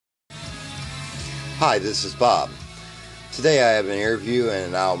Hi, this is Bob. Today I have an interview and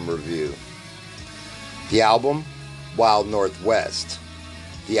an album review. The album, Wild Northwest.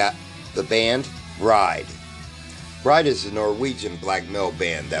 The band, Vreid. Vreid is a Norwegian black metal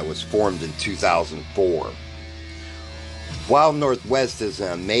band that was formed in 2004. Wild Northwest is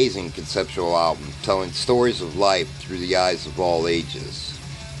an amazing conceptual album telling stories of life through the eyes of all ages.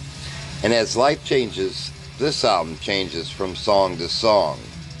 And as life changes, this album changes from song to song,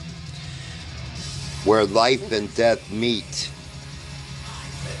 where life and death meet.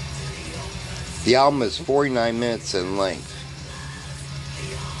 The album is 49 minutes in length.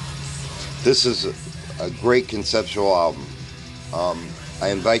 This is a great conceptual album. I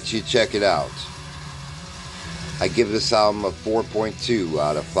invite you to check it out. I give this album a 4.2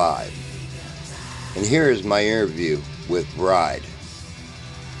 out of 5. And here is my interview with Vreid.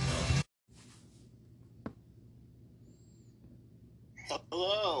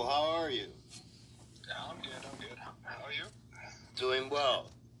 Hello, how are you? Yeah, I'm good. How are you? Doing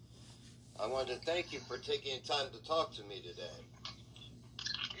well. I want to thank you for taking time to talk to me today.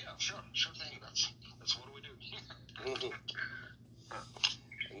 Yeah, sure thing. That's what we do.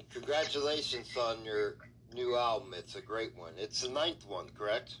 And congratulations on your new album. It's a great one. It's the 9th one,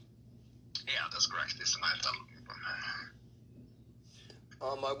 correct? Yeah, that's correct. It's the 9th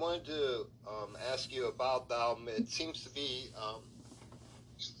album. I wanted to ask you about the album. It seems to be,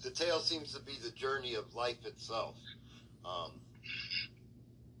 the tale seems to be the journey of life itself.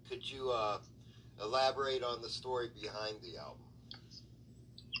 Could you elaborate on the story behind the album?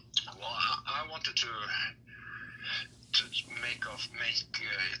 Well, I wanted to make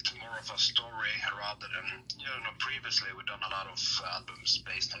it more of a story rather than, previously we've done a lot of albums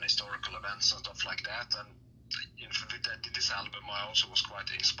based on historical events and stuff like that, and with this album I also was quite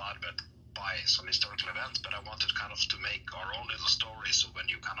inspired by some historical events, but I wanted kind of to make our own little story, so when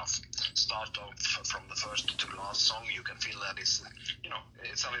you kind of start off from the first to the last song, you can feel that it's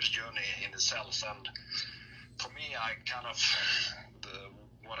a little journey in itself. And for me, I kind of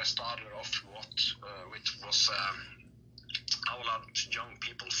what I started off with was how a lot of young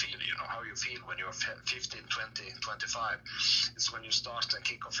people feel, how you feel when you're 15, 20, 25. It's when you start and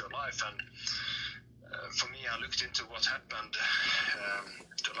kick off your life. And for me, I looked into what happened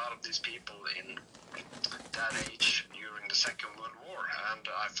to a lot of these people in that age during the Second World War, and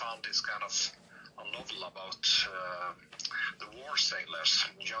I found this kind of a novel about the war sailors,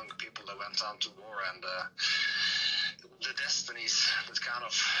 young people that went out to war, and the destinies that kind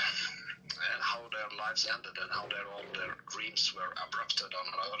of how their lives ended and how all their dreams were abrupted on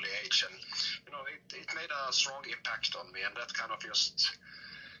an early age. And it made a strong impact on me, and that kind of just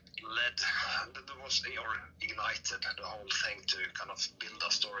ignited the whole thing to kind of build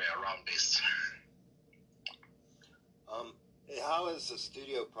a story around this. How is the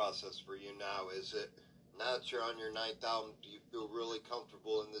studio process for you now? Is it, now that you're on your 9th album, do you feel really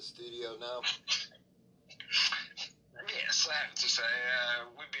comfortable in the studio now? Yes, I have to say,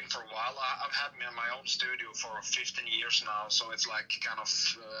 we've been for a while. I've had me in my own studio for 15 years now, so it's like kind of,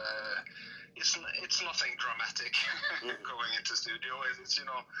 it's nothing dramatic going into studio. It's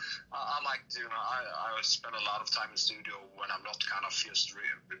I like to, I spend a lot of time in studio when I'm not kind of just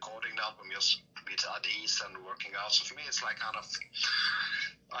recording the album, just with ideas and working out. So for me, it's like kind of,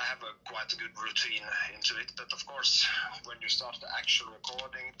 I have quite a good routine into it, but of course, when you start the actual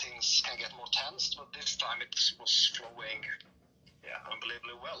recording, things can get more tense, but this time it was flowing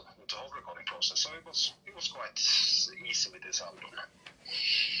unbelievably well with the whole recording process, so it was quite easy with this album.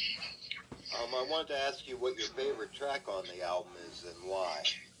 I wanted to ask you what your favorite track on the album is and why.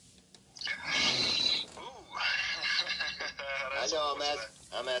 Ooh. I know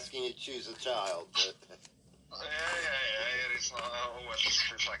I'm asking you to choose a child, but... Yeah, it's not always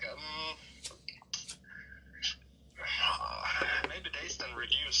it's like maybe Dazed and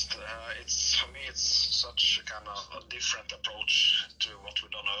Reduced. It's for me, it's such a kind of a different approach to what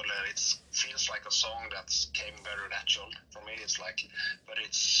we've done earlier. It feels like a song that came very natural for me. It's like, but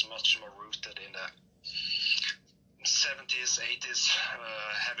it's much more rooted in the 70s, 80s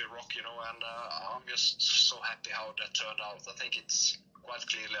heavy rock, and I'm just so happy how that turned out. I think it's quite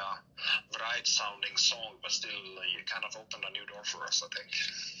clearly a Vreid sounding song, but still you kind of opened a new door for us, I think.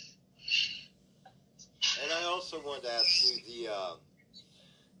 And I also wanted to ask you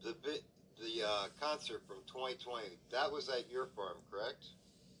the concert from 2020. That was at your farm, correct?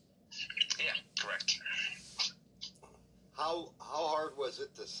 Yeah, correct. How hard was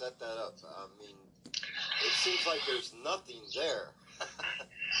it to set that up? I mean, it seems like there's nothing there.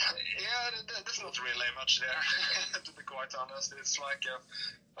 Yeah, there's not really much there, to be quite honest. It's like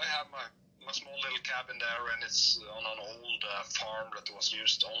I have my my small little cabin there, and it's on an old farm that was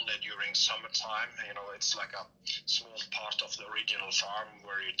used only during summertime. You know, it's like a small part of the original farm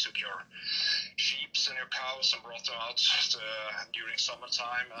where you took your sheep and your cows and brought them out during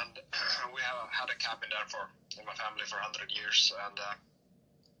summertime. And we have had a cabin there in my family for 100 years, and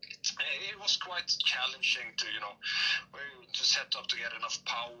it was quite challenging to, to set up to get enough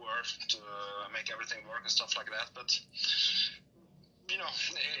power to make everything work and stuff like that. But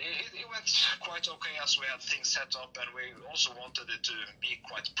it went quite okay as we had things set up, and we also wanted it to be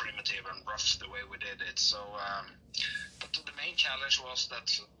quite primitive and rough the way we did it. So, but the main challenge was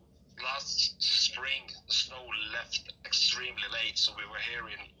that last spring the snow left extremely late, so we were here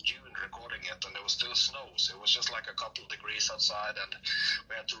in June recording it, and there was still snow, so it was just like a couple of degrees outside, and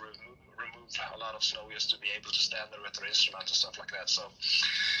we had to remove a lot of snow just to be able to stand there with our instrument and stuff like that. So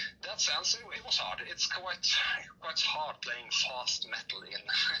that sense, it was hard. It's quite hard playing fast metal in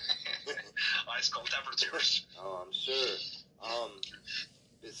ice cold temperatures. Oh, I'm sure.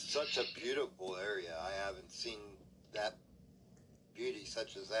 It's such a beautiful area. I haven't seen that beauty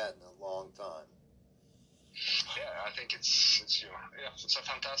such as that in a long time. Yeah, I think it's a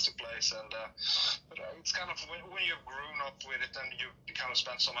fantastic place, and but it's kind of when you've grown up with it and you kind of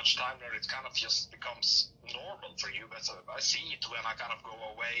spend so much time there, it kind of just becomes normal for you. But I see it when I kind of go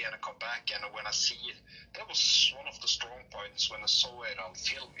away and I come back, and when I see it, that was one of the strong points when I saw it on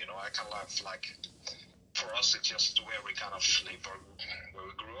film. I kind of like. For us, it's just where we kind of live or where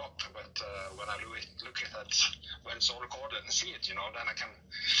we grew up. But when I look at it, when it's all recorded and see it, then it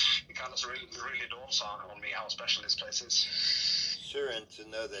kind of really dawns on me how special this place is. Sure, and to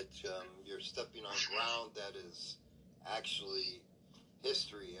know that you're stepping on ground that is actually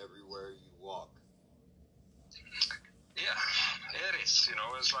history everywhere you walk. Yeah, it is.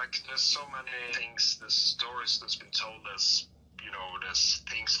 It's like there's so many things, there's stories that's been told us. There's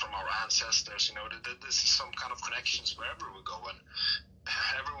things from our ancestors, there's some kind of connections wherever we go, and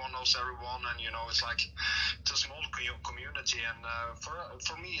everyone knows everyone, and, it's like, it's a small community, and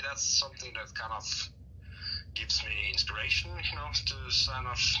for me, that's something that kind of gives me inspiration, to kind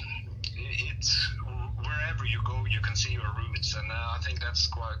of, wherever you go, you can see your roots, and I think that's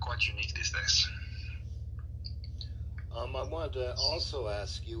quite unique these days. I wanted to also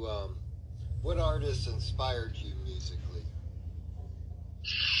ask you, what artists inspired you musically?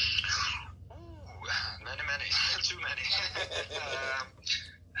 Many, too many.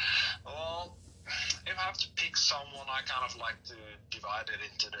 Well, if I have to pick someone, I kind of like to divide it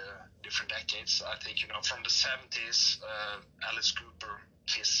into the different decades. I think, from the 70s, Alice Cooper,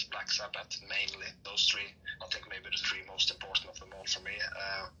 Kiss, Black Sabbath, mainly those three. I think maybe the three most important of them all for me.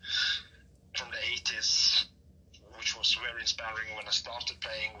 From the 80s, which was very inspiring when I started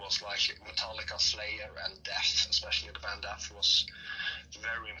playing, was like Metallica, Slayer, and Death. Especially the band Death was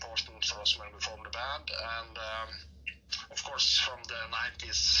very important for us when we formed the band. And of course, from the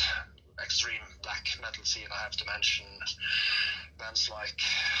 90s extreme black metal scene, I have to mention bands like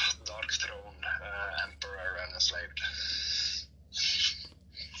Dark Throne, Emperor, and Enslaved.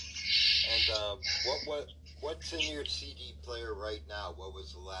 And what's in your CD player right now? What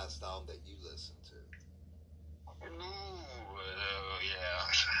was the last album that you listened to? Yeah,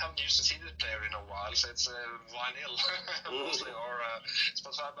 I haven't used a CD player in a while, so it's vinyl mostly, or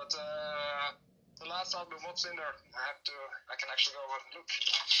Spotify. But the last album, what's in there? I can actually go and look.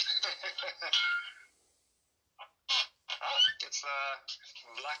 It's the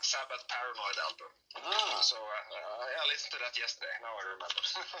Black Sabbath Paranoid album. So I listened to that yesterday. Now I remember.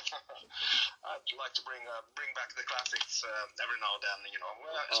 I'd like to bring back the classics every now and then.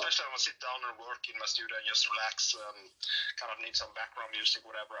 Especially when I sit down and work in my studio and just relax, kind of need some background music,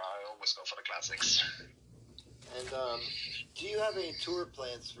 whatever. I always go for the classics. And do you have any tour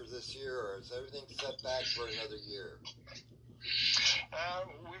plans for this year, or is everything set back for another year?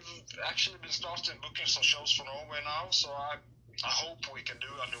 We've actually been starting booking some shows for Norway now, so I hope we can do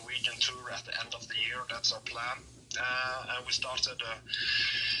a Norwegian tour at the end of the year. That's our plan. And we started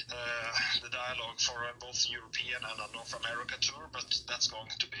the dialogue for both European and a North America tour, but that's going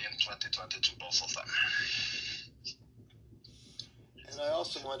to be in 2022, both of them. And I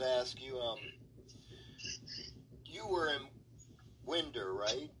also wanted to ask you, you were in Winder,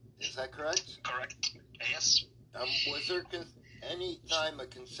 right? Is that correct? Correct. Yes. Was there any time a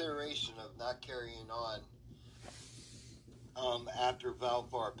consideration of not carrying on after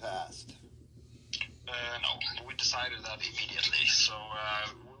Valfar passed? No, we decided that immediately. So,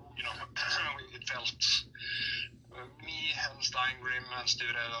 it felt me and Steingrim and Sture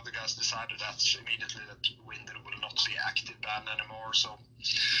and other guys decided that immediately that Winder will not be active band anymore. So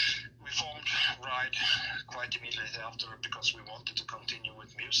we formed Vreid quite immediately after because we wanted to continue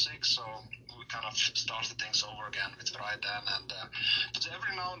with music. So kind of started things over again with Vreid then. And but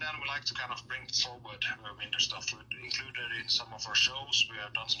every now and then we like to kind of bring forward winter stuff. We included in some of our shows. We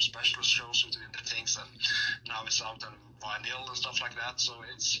have done some special shows with winter things, and now it's out on vinyl and stuff like that. So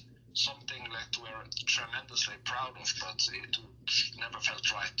it's something that we're tremendously proud of, but it never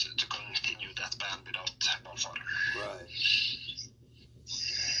felt right to continue that band without Balfather. Right.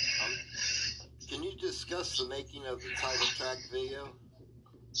 Can you discuss the making of the title track video?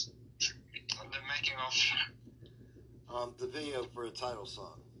 The making of? The video for a title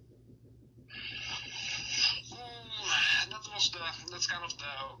song. That's kind of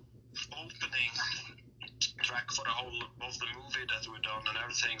the opening track for the whole of the movie that we've done and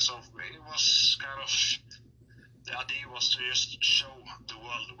everything. So it was kind of, the idea was to just show the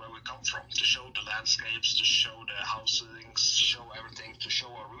world where we come from, to show the landscapes, to show the housings, show everything, to show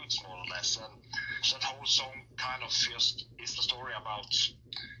our roots more or less. And that whole song kind of just is the story about,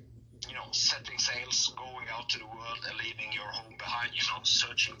 you know, setting sails, going out to the world and leaving your home behind, you know,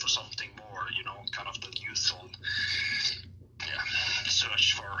 searching for something more, you know, kind of the youthful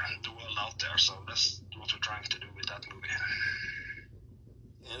search for the world out there. So that's what we're trying to do with that movie.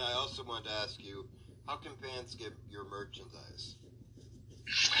 And I also wanted to ask you, how can fans get your merchandise?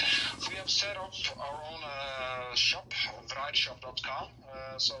 We have set up our own shop on vreidshop.com.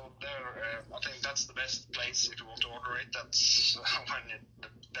 So there, I think that's the best place if you want to order it. That's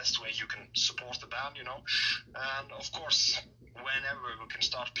the best way you can support the band, you know. And of course, whenever we can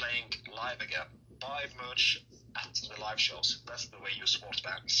start playing live again, buy merch at the live shows. That's the way you support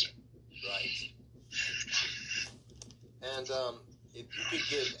bands. Right. And if you could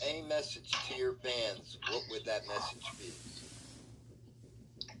give a message to your fans, what would that message be?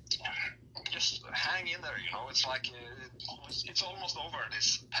 Just hang in there, you know. It's like it's almost over,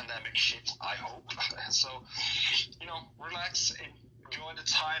 this pandemic shit, I hope. So, you know, relax, enjoy the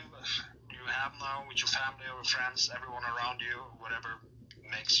time you have now with your family or friends, everyone around you, whatever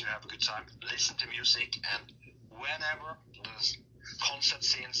makes you have a good time. Listen to music, and whenever the concert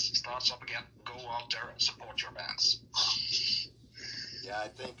scene starts up again, go out there and support your bands. Yeah, I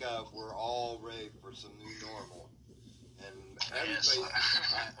think we're all ready for some new normal. And everybody,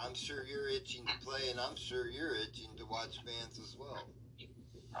 Yes. I'm sure you're itching to play, and I'm sure you're itching to watch bands as well.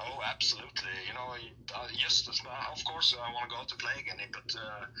 Oh, absolutely. You know, just of course I want to go to play again, but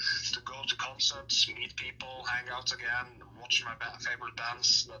to go to concerts, meet people, hang out again, watch my favorite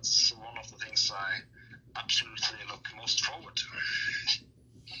bands, that's one of the things I absolutely look most forward to.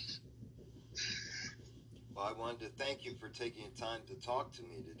 Well, I wanted to thank you for taking the time to talk to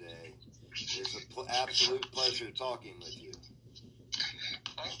me today. It's an absolute pleasure talking with you.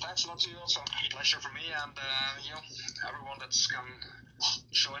 Thanks a lot to you also. Pleasure for me, and you know, everyone that's come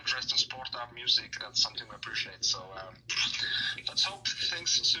show interest and support our music. That's something we appreciate. So let's hope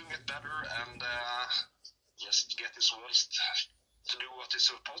things soon get better, and just get this world to do what it's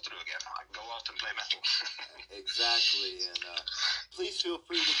supposed to do again. Go out and play metal. Exactly, and please feel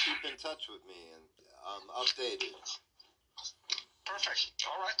free to keep in touch with me and updated. Perfect.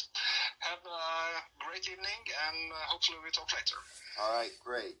 All right. Have a great evening, and hopefully we talk later. All right,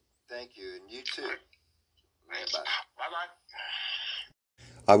 great. Thank you, and you too. Thanks. Bye. Bye-bye.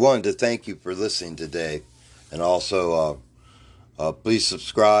 I wanted to thank you for listening today, and also please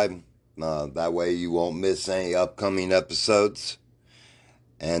subscribe. That way you won't miss any upcoming episodes.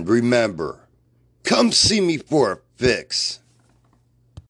 And remember, come see me for a fix.